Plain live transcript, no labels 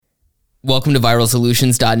Welcome to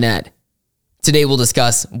ViralSolutions.net. Today we'll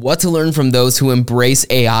discuss what to learn from those who embrace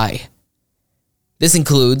AI. This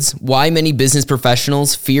includes why many business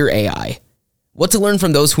professionals fear AI, what to learn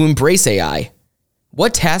from those who embrace AI,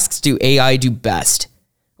 what tasks do AI do best,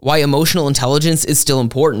 why emotional intelligence is still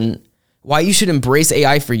important, why you should embrace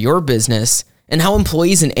AI for your business, and how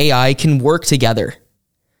employees and AI can work together.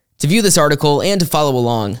 To view this article and to follow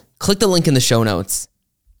along, click the link in the show notes.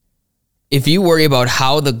 If you worry about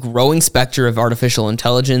how the growing specter of artificial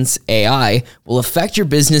intelligence, AI, will affect your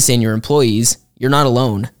business and your employees, you're not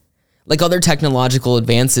alone. Like other technological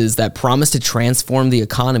advances that promise to transform the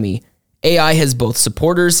economy, AI has both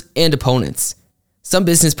supporters and opponents. Some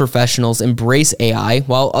business professionals embrace AI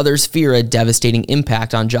while others fear a devastating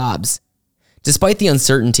impact on jobs. Despite the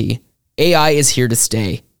uncertainty, AI is here to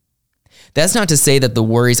stay. That's not to say that the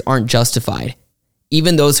worries aren't justified.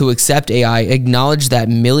 Even those who accept AI acknowledge that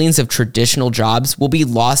millions of traditional jobs will be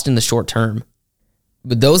lost in the short term.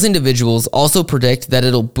 But those individuals also predict that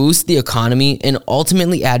it'll boost the economy and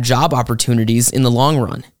ultimately add job opportunities in the long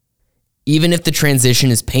run. Even if the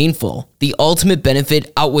transition is painful, the ultimate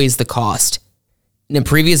benefit outweighs the cost. In a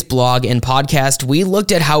previous blog and podcast, we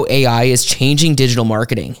looked at how AI is changing digital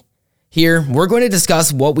marketing. Here, we're going to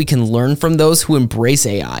discuss what we can learn from those who embrace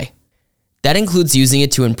AI. That includes using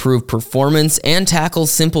it to improve performance and tackle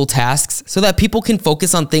simple tasks so that people can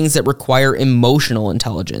focus on things that require emotional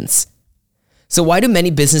intelligence. So why do many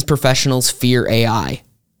business professionals fear AI?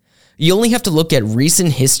 You only have to look at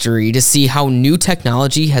recent history to see how new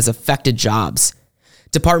technology has affected jobs.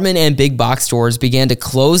 Department and big box stores began to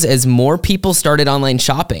close as more people started online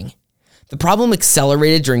shopping. The problem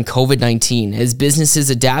accelerated during COVID-19 as businesses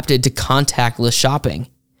adapted to contactless shopping.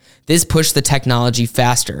 This pushed the technology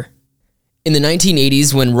faster. In the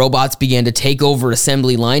 1980s, when robots began to take over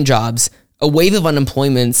assembly line jobs, a wave of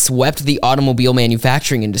unemployment swept the automobile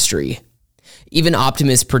manufacturing industry. Even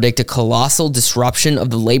optimists predict a colossal disruption of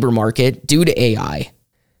the labor market due to AI.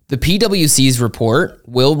 The PwC's report,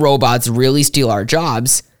 Will Robots Really Steal Our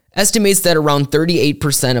Jobs?, estimates that around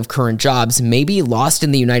 38% of current jobs may be lost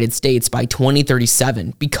in the United States by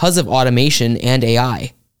 2037 because of automation and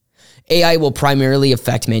AI. AI will primarily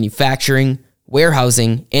affect manufacturing,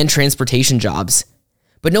 warehousing, and transportation jobs.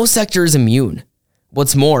 But no sector is immune.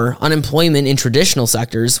 What's more, unemployment in traditional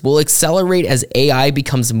sectors will accelerate as AI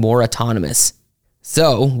becomes more autonomous.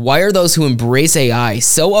 So, why are those who embrace AI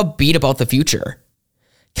so upbeat about the future?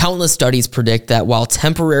 Countless studies predict that while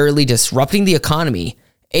temporarily disrupting the economy,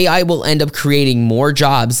 AI will end up creating more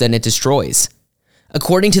jobs than it destroys.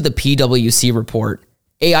 According to the PwC report,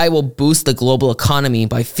 AI will boost the global economy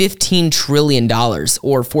by $15 trillion,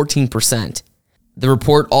 or 14%. The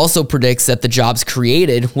report also predicts that the jobs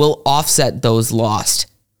created will offset those lost.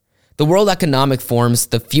 The World Economic Forum's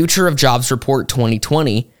The Future of Jobs Report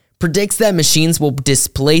 2020 predicts that machines will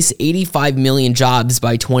displace 85 million jobs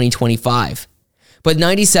by 2025, but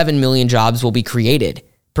 97 million jobs will be created,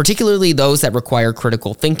 particularly those that require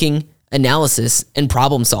critical thinking, analysis, and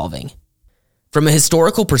problem solving. From a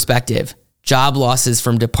historical perspective, job losses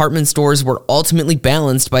from department stores were ultimately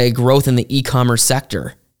balanced by a growth in the e-commerce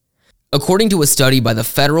sector. According to a study by the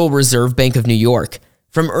Federal Reserve Bank of New York,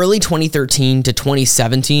 from early 2013 to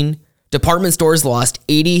 2017, department stores lost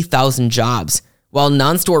 80,000 jobs, while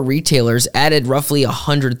non-store retailers added roughly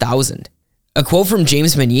 100,000. A quote from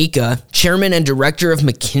James Manyika, chairman and director of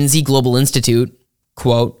McKinsey Global Institute,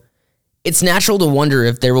 quote, "It's natural to wonder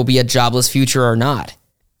if there will be a jobless future or not.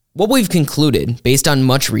 What we've concluded, based on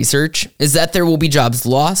much research, is that there will be jobs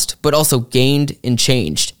lost, but also gained and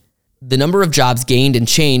changed. The number of jobs gained and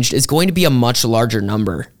changed is going to be a much larger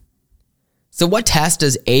number." So what task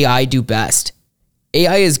does AI do best?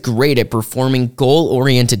 AI is great at performing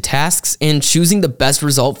goal-oriented tasks and choosing the best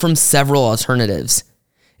result from several alternatives.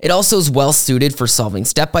 It also is well suited for solving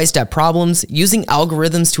step-by-step problems using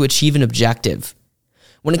algorithms to achieve an objective.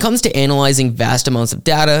 When it comes to analyzing vast amounts of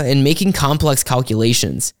data and making complex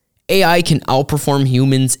calculations, AI can outperform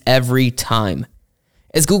humans every time.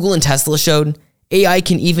 As Google and Tesla showed, AI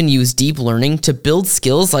can even use deep learning to build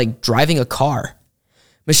skills like driving a car.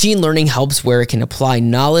 Machine learning helps where it can apply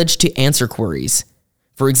knowledge to answer queries.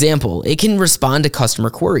 For example, it can respond to customer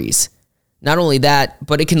queries. Not only that,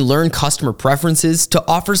 but it can learn customer preferences to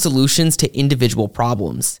offer solutions to individual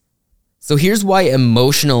problems. So here's why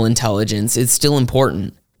emotional intelligence is still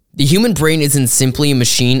important. The human brain isn't simply a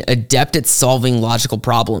machine adept at solving logical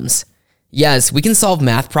problems. Yes, we can solve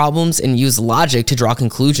math problems and use logic to draw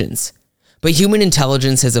conclusions. But human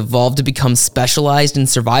intelligence has evolved to become specialized in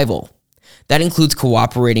survival. That includes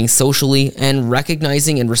cooperating socially and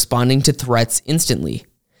recognizing and responding to threats instantly.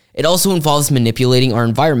 It also involves manipulating our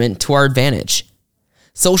environment to our advantage.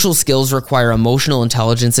 Social skills require emotional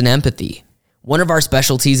intelligence and empathy. One of our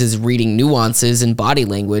specialties is reading nuances in body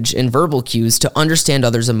language and verbal cues to understand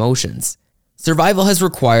others' emotions. Survival has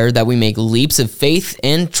required that we make leaps of faith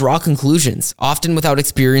and draw conclusions, often without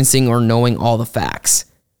experiencing or knowing all the facts.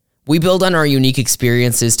 We build on our unique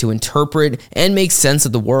experiences to interpret and make sense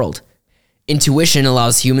of the world. Intuition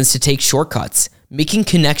allows humans to take shortcuts, making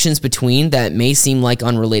connections between that may seem like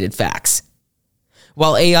unrelated facts.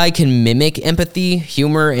 While AI can mimic empathy,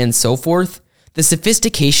 humor, and so forth, the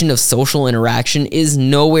sophistication of social interaction is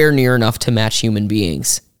nowhere near enough to match human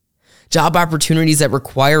beings. Job opportunities that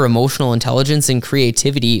require emotional intelligence and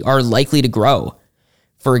creativity are likely to grow.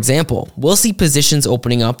 For example, we'll see positions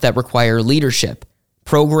opening up that require leadership,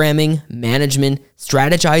 programming, management,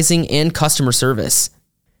 strategizing, and customer service.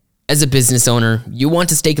 As a business owner, you want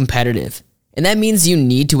to stay competitive, and that means you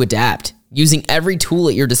need to adapt, using every tool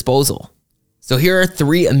at your disposal. So here are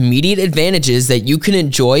 3 immediate advantages that you can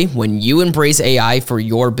enjoy when you embrace AI for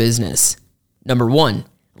your business. Number 1,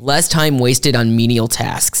 less time wasted on menial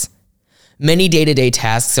tasks. Many day-to-day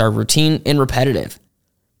tasks are routine and repetitive.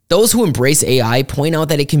 Those who embrace AI point out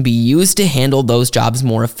that it can be used to handle those jobs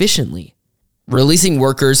more efficiently. Releasing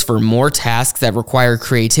workers for more tasks that require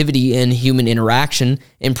creativity and human interaction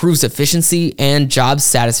improves efficiency and job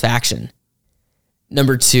satisfaction.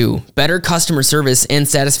 Number 2, better customer service and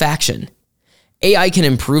satisfaction. AI can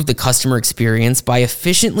improve the customer experience by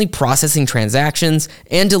efficiently processing transactions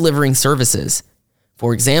and delivering services.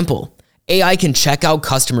 For example, AI can check out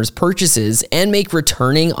customers' purchases and make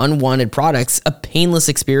returning unwanted products a painless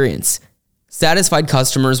experience. Satisfied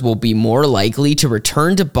customers will be more likely to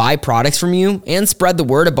return to buy products from you and spread the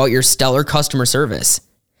word about your stellar customer service.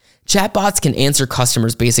 Chatbots can answer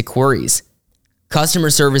customers' basic queries. Customer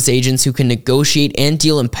service agents who can negotiate and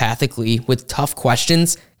deal empathically with tough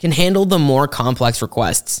questions can handle the more complex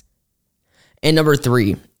requests. And number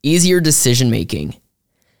 3, easier decision making.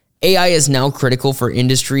 AI is now critical for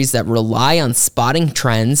industries that rely on spotting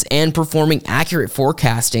trends and performing accurate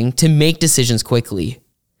forecasting to make decisions quickly.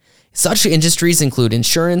 Such industries include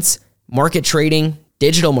insurance, market trading,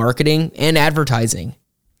 digital marketing, and advertising.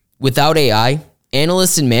 Without AI,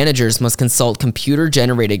 analysts and managers must consult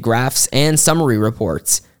computer-generated graphs and summary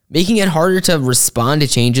reports, making it harder to respond to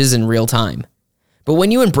changes in real time. But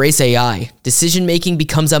when you embrace AI, decision-making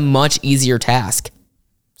becomes a much easier task.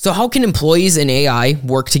 So how can employees and AI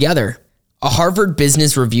work together? A Harvard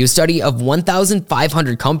Business Review study of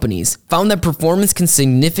 1,500 companies found that performance can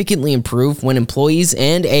significantly improve when employees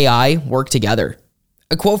and AI work together.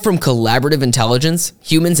 A quote from Collaborative Intelligence,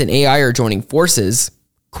 Humans and AI are joining forces,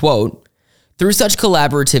 quote, "Through such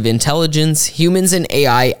collaborative intelligence, humans and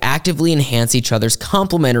AI actively enhance each other's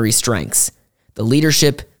complementary strengths, the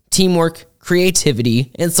leadership, teamwork,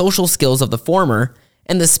 creativity, and social skills of the former,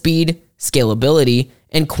 and the speed, scalability,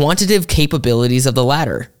 and quantitative capabilities of the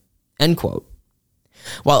latter." End quote.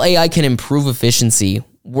 While AI can improve efficiency,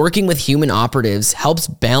 working with human operatives helps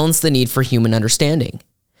balance the need for human understanding.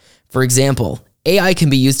 For example, AI can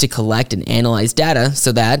be used to collect and analyze data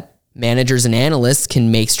so that managers and analysts can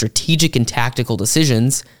make strategic and tactical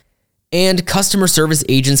decisions, and customer service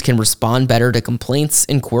agents can respond better to complaints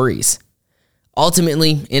and queries.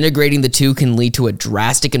 Ultimately, integrating the two can lead to a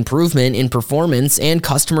drastic improvement in performance and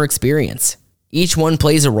customer experience. Each one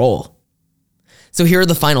plays a role. So here are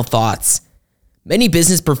the final thoughts. Many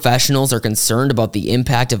business professionals are concerned about the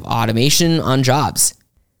impact of automation on jobs.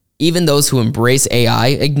 Even those who embrace AI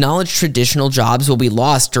acknowledge traditional jobs will be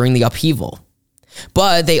lost during the upheaval.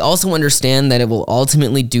 But they also understand that it will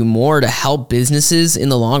ultimately do more to help businesses in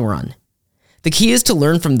the long run. The key is to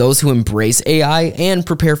learn from those who embrace AI and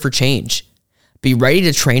prepare for change. Be ready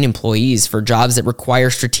to train employees for jobs that require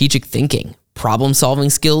strategic thinking, problem-solving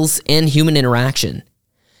skills, and human interaction.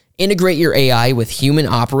 Integrate your AI with human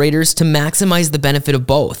operators to maximize the benefit of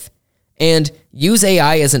both. And use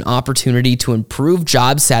AI as an opportunity to improve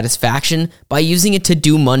job satisfaction by using it to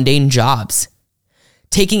do mundane jobs.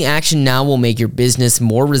 Taking action now will make your business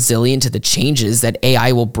more resilient to the changes that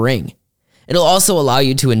AI will bring. It'll also allow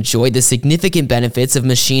you to enjoy the significant benefits of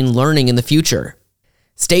machine learning in the future.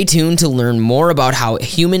 Stay tuned to learn more about how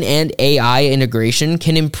human and AI integration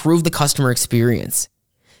can improve the customer experience.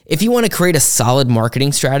 If you want to create a solid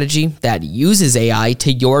marketing strategy that uses AI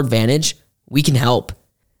to your advantage, we can help.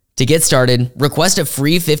 To get started, request a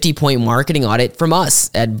free 50-point marketing audit from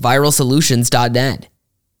us at viralsolutions.net.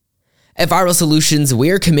 At Viral Solutions, we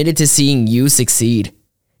are committed to seeing you succeed.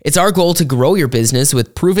 It's our goal to grow your business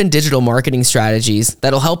with proven digital marketing strategies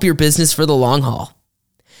that'll help your business for the long haul.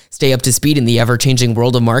 Stay up to speed in the ever-changing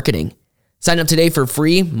world of marketing. Sign up today for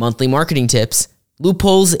free monthly marketing tips,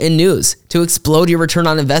 loopholes, and news to explode your return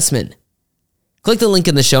on investment. Click the link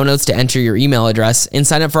in the show notes to enter your email address and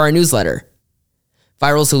sign up for our newsletter.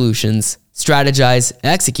 Viral Solutions. Strategize,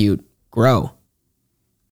 execute, grow.